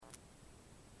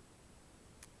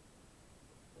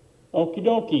Okie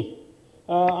dokie.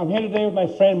 I'm here today with my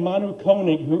friend Manu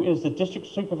Koenig, who is the district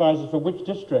supervisor for which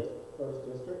district? First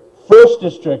district. First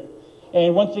district.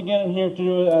 And once again, I'm here to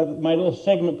do my little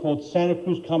segment called Santa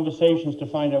Cruz Conversations to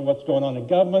find out what's going on in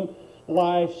government,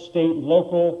 life, state,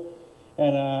 local.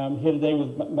 And I'm here today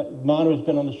with Manu, who's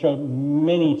been on the show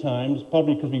many times,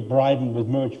 probably because we bribe him with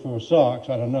merch for socks.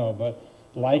 I don't know, but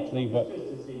likely. But Just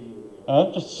to see you.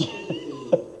 just.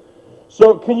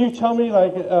 So, can you tell me,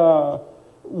 like,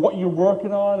 what you're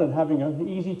working on and having an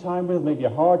easy time with, maybe a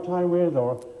hard time with,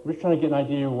 or we're just trying to get an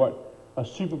idea of what a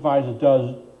supervisor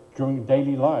does during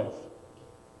daily life?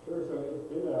 Sure, so it's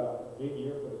been a big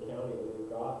year for the county. We've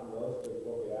got most of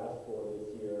what we asked for this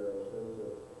year in terms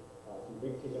of some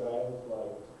big ticket items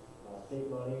like state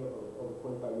money over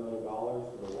 $25 million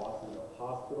for the Watsonville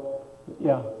Hospital.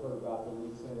 Yeah. I've heard about the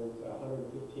recent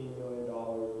 $115 million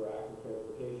for active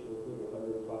transportation, including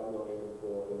 $105 million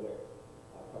for the next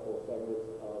couple of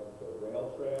segments of the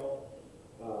rail trail.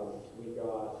 We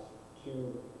got 2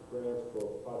 grants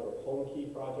for Project Home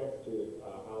Key projects to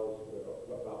house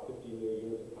about 50 new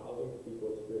units of housing for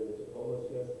people experiencing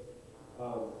homelessness.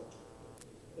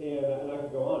 And I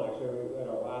could go on. Actually, at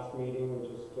our last meeting,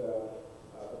 we just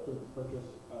approved the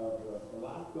purchase of the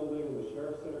last building in the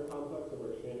Sheriff's Center complex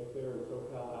over at Chanticleer and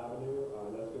SoCal Avenue.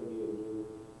 And that's going to be a new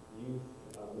youth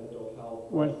mental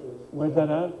health crisis. Where's that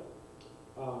at?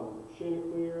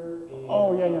 Chanticleer and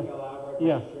Oh, yeah, yeah. SoCal Ave, right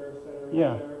Yeah. by the Sheriff's Center in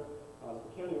Yeah. there. So the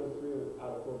county owns 3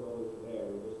 out of 4 buildings today.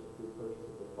 We just approved purchase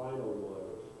of the final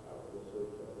one, which will serve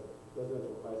as a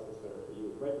residential crisis center for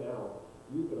youth. Right now,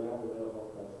 youth that are having a mental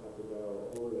health crisis have to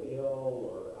go over the hill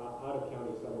or out of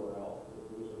county somewhere else because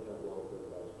we usually have long-term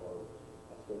advice for them.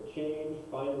 That's going to change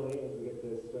finally as we get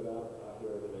this stood up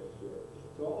here in the next year.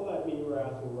 So all that means we're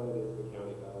asking what it is the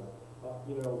county does.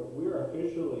 We're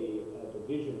officially a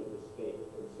division of the state,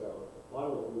 and so a lot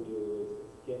of what we do is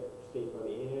get state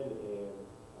money in and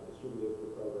distribute it for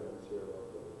programs here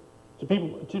locally. Do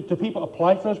people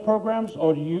apply for those programs,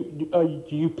 or do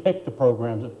you pick the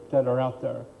programs that are out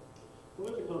there?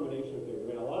 Well, there's a combination of things. I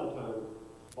mean, a lot of times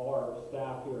our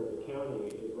staff here at the county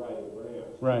is writing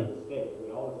grants Right. to the state. I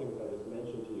mean, all the things I just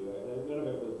mentioned to you, and none of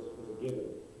it was a given,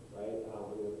 right? I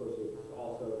mean, of course, it's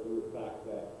also through the fact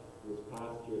that this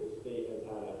past year the state has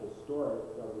had a historic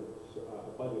government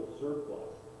budget surplus.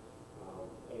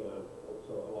 And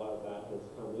so a lot of that has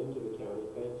come into the county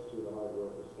thanks to the hard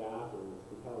work of staff and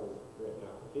compelling grant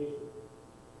application.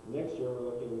 Next year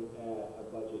we're looking at a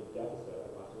budget deficit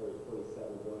of about $27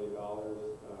 billion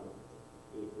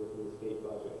within the state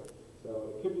budget. So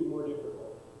it could be more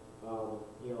difficult. So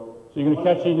you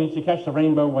need to catch the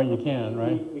rainbow while you can,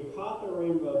 right? We caught the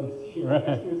rainbow this year. Right.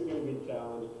 Next year's going to be a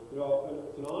challenge. It's an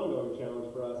ongoing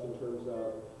challenge for us in terms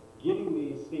of getting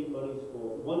the state monies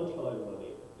for one-time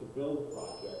money to build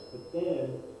projects, but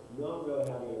then not really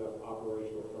having enough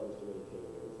operational funds to maintain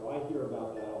it. And so I hear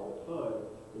about that all the time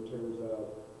in terms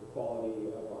of the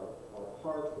quality of our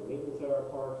parks, the maintenance of our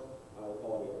parks, the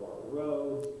quality of our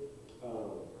roads,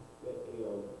 on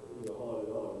and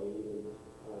on. I mean, even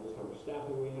just how much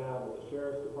staffing we have with the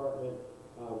sheriff's department.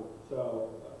 So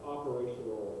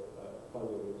operational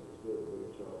funding is really the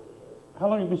biggest challenge we face. How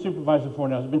long have you been supervisor for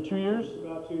now? Has it been 2 years? It's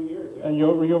about 2 years. Yeah. And you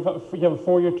have a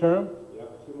 4-year term?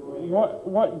 Yep, 2 more years.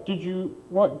 What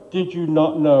did you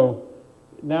not know?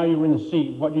 Now you're in the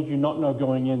seat. What did you not know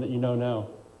going in that you know now?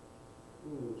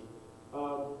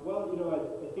 Well,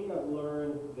 I think I've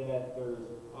learned that there's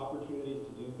opportunities to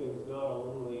do things not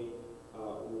only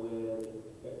when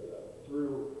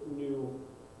through new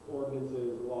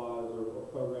ordinances, laws, or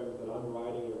programs that I'm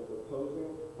writing or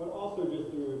proposing, but also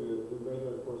just through the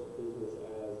regular course of business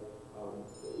as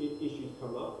issues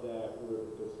come up that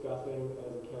we're discussing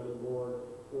as a county board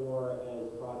or as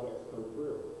projects come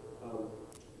through.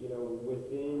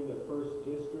 Within the first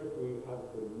district, we have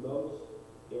the most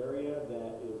area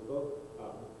that is both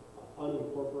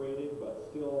unincorporated but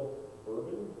still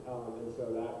urban, and so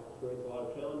that creates a lot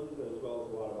of challenges as well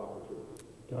as a lot of opportunities.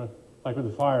 Good. Like with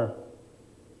the fire.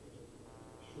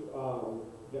 I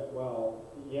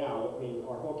mean,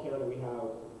 our whole county, we have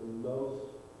the most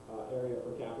area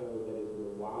per capita that is in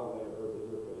the wildland urban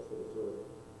interface, that is sort of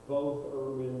both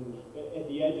urban, at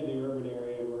the edge of the urban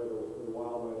area where the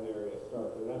wildland area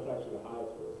starts, and that's actually the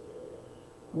highest risk area.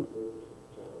 So it's a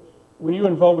challenge. Were you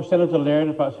involved with Senator Laird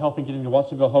about helping getting the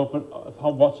Watsonville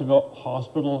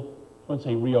Hospital, I wouldn't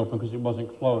say reopen because it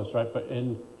wasn't closed, right, but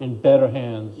in better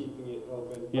hands? Keeping it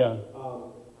open. Yeah.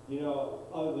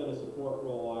 Other than a support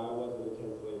role, I wasn't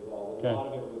intensely involved. Okay. A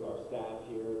lot of it was our staff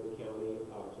here at the county,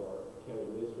 so our county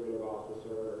administrative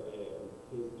officer and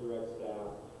his direct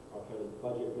staff, our county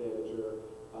budget manager.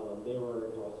 They were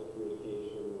in also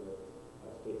communication with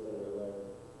State Senator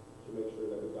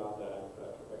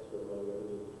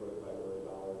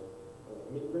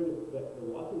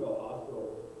the Watsonville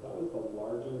Hospital, that was the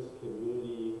largest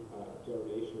community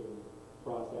donation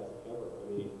process ever.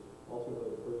 I mean,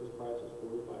 ultimately the purchase price was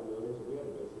 $45 million, so we had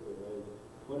to basically raise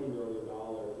 $20 million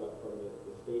up from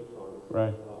the state funds,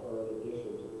 Right. Or in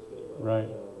addition to the state funds. Right.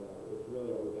 And it's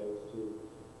really only thanks to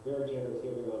very generous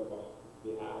giving on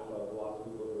behalf of lots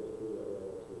of people here in the city that were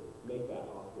able to make that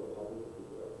hospital healthy for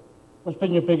people there. What's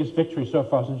been your biggest victory so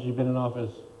far since you've been in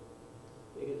office?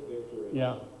 Biggest victory.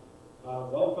 Yeah.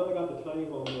 Well, finally got the tiny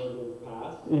home ordinance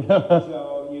passed. Yeah.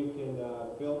 So you can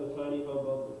build a tiny home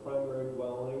both as a primary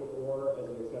dwelling or as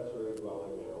an accessory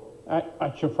dwelling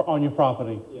now. On your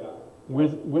property? Yeah.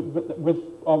 With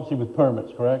obviously with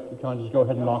permits, correct? You can't just go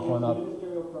ahead and knock one up. It's a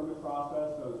ministerial permit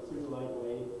process, so it's pretty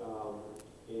lightweight,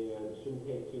 and shouldn't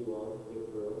take too long to get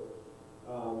through.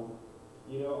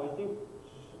 I think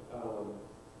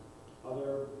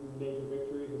other major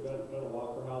victories, we've done a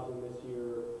lot for housing this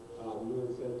year, new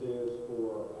incentives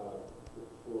for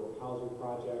housing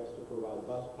projects to provide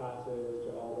bus passes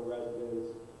to all the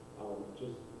residents,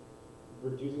 just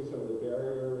reducing some of the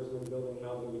barriers in building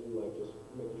housing, even like just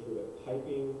making sure that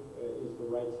piping is the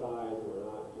right size and we're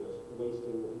not just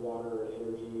wasting water and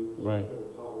energy, Right.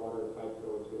 putting hot water in pipes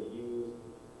no one's going to use.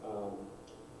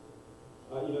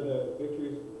 The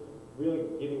victories really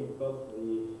getting both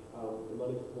the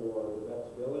money for the Vets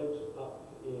Village up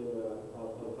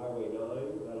on Highway 9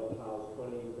 that'll house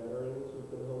 20 veterans who've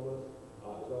been homeless,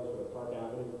 as well as for the Park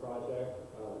Avenue project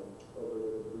over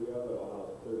near the Brio that'll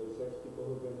house 36 people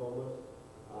who've been homeless.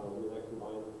 That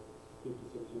combined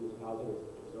 56 units of housing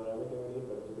it's not everything we need,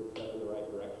 but it's a good step in the right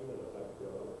direction, and I'd like to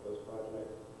feel about those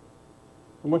projects.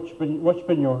 And what's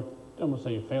been your, I won't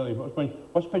say your failure, but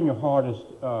what's been your hardest,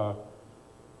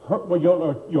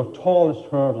 your tallest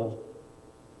hurdle?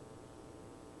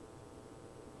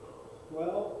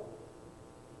 Well,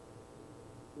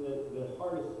 the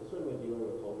hardest, certainly dealing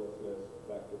with homelessness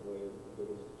effectively is the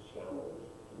biggest challenge.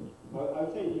 I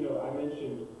would say, I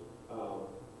mentioned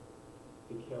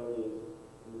the county's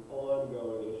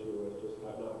ongoing issue with just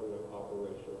not having enough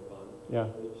operational funds. Yeah.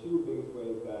 The two biggest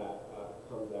ways that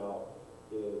comes out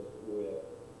is with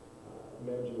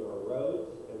managing our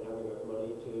roads and having enough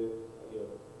money to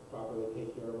properly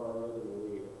take care of our roads. I mean,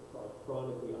 we are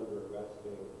chronically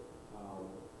underinvesting.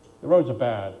 The roads are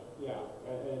bad. Yeah,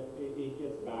 and it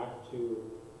gets back to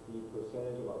the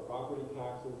percentage of our property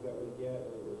taxes that we get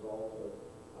as a result of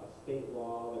state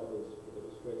law that was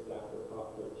fixed after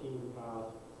Prop 13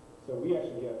 passed. So we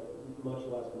actually get much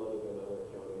less money than other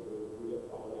counties. We get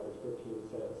on average 15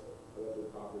 cents of every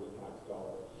property tax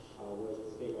dollar, whereas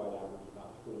the statewide average is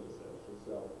about 20 cents. And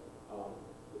so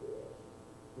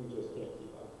we just can't keep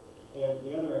up. And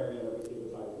the other area that we see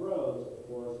besides roads, of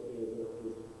course, is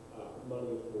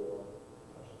money for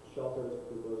shelters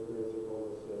for people experiencing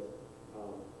homelessness,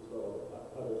 as well as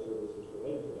other services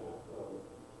related to that.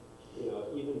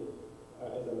 Even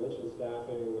as I mentioned,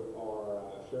 staffing our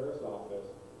sheriff's office,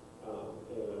 and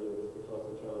this is the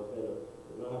constant challenge then of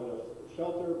not having enough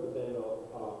shelter, but then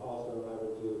also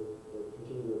having to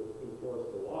continue to enforce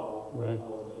the law, Right. And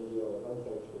deal with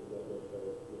unsanctioned commitments that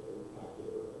impact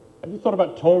neighborhoods. Have you thought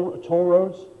about toll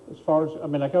roads? As far as,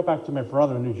 I go back to my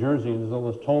brother in New Jersey, and there's all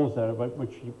those tolls there,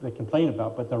 which they complain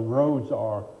about, but the roads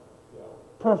are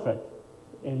perfect.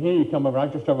 And here you come over, I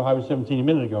just drove Highway 17 a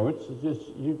minute ago. It's just,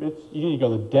 you need to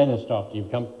go to the dentist after you've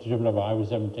driven over Highway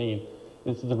 17.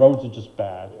 The roads are just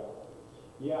bad.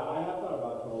 Yeah, I have thought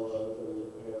about toll roads, and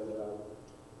having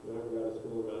gone to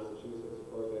school in Massachusetts,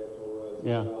 of course, they have toll roads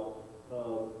Yeah. as well.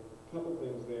 Couple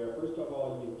things there. First of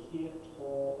all, you can't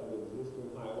toll an existing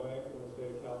highway in the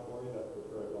state of California. That's the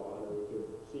current law. And we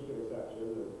could seek an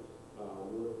exception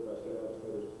and work with our state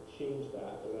legislators to change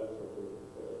that, so that's something to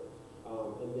consider.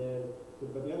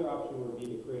 But the other option would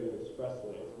be to create an express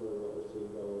lane, similar to what we're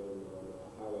seeing going on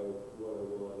Highway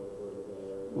 101 over in the Bay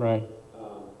Area. Right.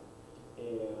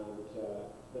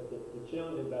 But the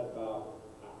challenge is that's about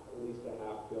at least a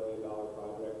 $500 million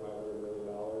project, $500 million.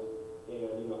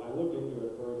 And, I looked into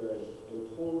it further, and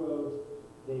toll roads,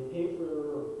 they pay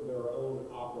for their own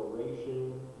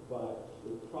operation, but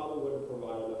it probably wouldn't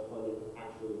provide enough funding to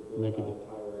actually build that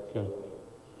entire extra lane.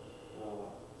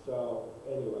 So,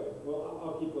 anyway, well,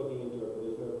 I'll keep looking into it, but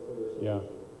there's no clear solution. Yeah.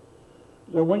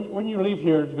 So when you leave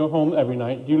here to go home every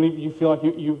night, do you feel like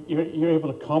you're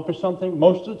able to accomplish something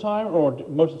most of the time, or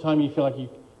most of the time you feel like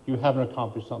you haven't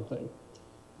accomplished something?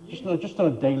 Just on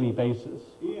a daily basis.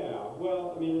 Yeah,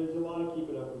 well, there's a lot of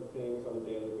keeping up with things on a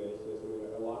daily basis.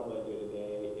 A lot of my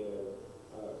day-to-day is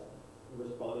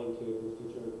responding to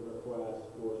constituent requests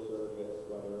for service,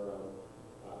 whether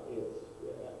it's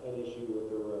an issue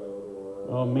with the road or...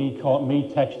 Oh, me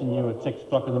texting you at 6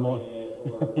 o'clock in the morning. And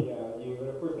of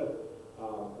course,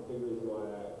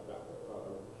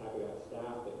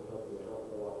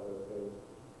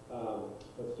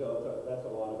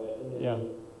 Yeah.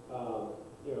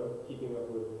 You know, keeping up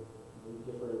with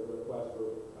different requests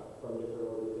from different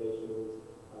organizations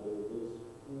to introduce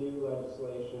new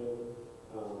legislation.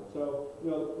 So, you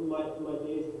know, my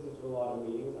days consist of a lot of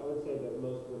meetings. I would say that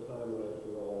most of the time when I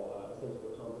feel a sense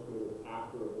of accomplishment is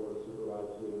after a board of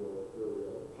supervisors meeting where we're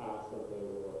able to pass something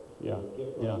or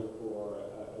get funding for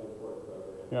an important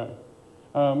program. Yeah.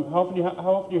 How often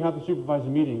do you have the supervisor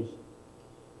meetings?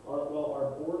 Our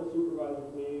board of supervisors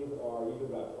meetings are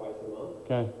usually about twice a month.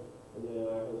 Okay. And then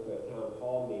I host a town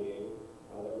hall meeting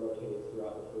that rotates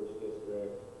throughout the first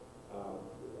district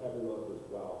every month as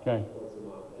well. Okay. Once a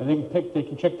month. And they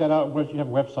can check that out. You have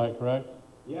a website, correct?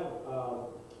 Yeah.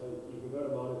 You can go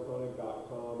to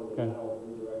monoconic.com and then that'll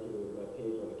redirect you to my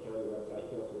page on the county website.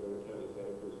 You can also go to the county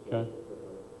Santa Cruz page and click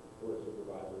on board of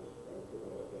supervisors and click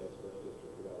on advanced first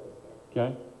district development there.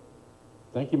 Okay.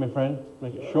 Thank you, my friend.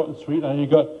 Make it short and sweet. I know you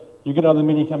got another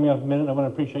meeting coming up in a minute. I want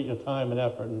to appreciate your time and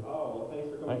effort. And well, thanks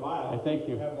for coming by. I thank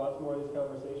you. Have lots more of these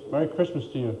conversations. Merry Christmas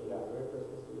to you. Yeah.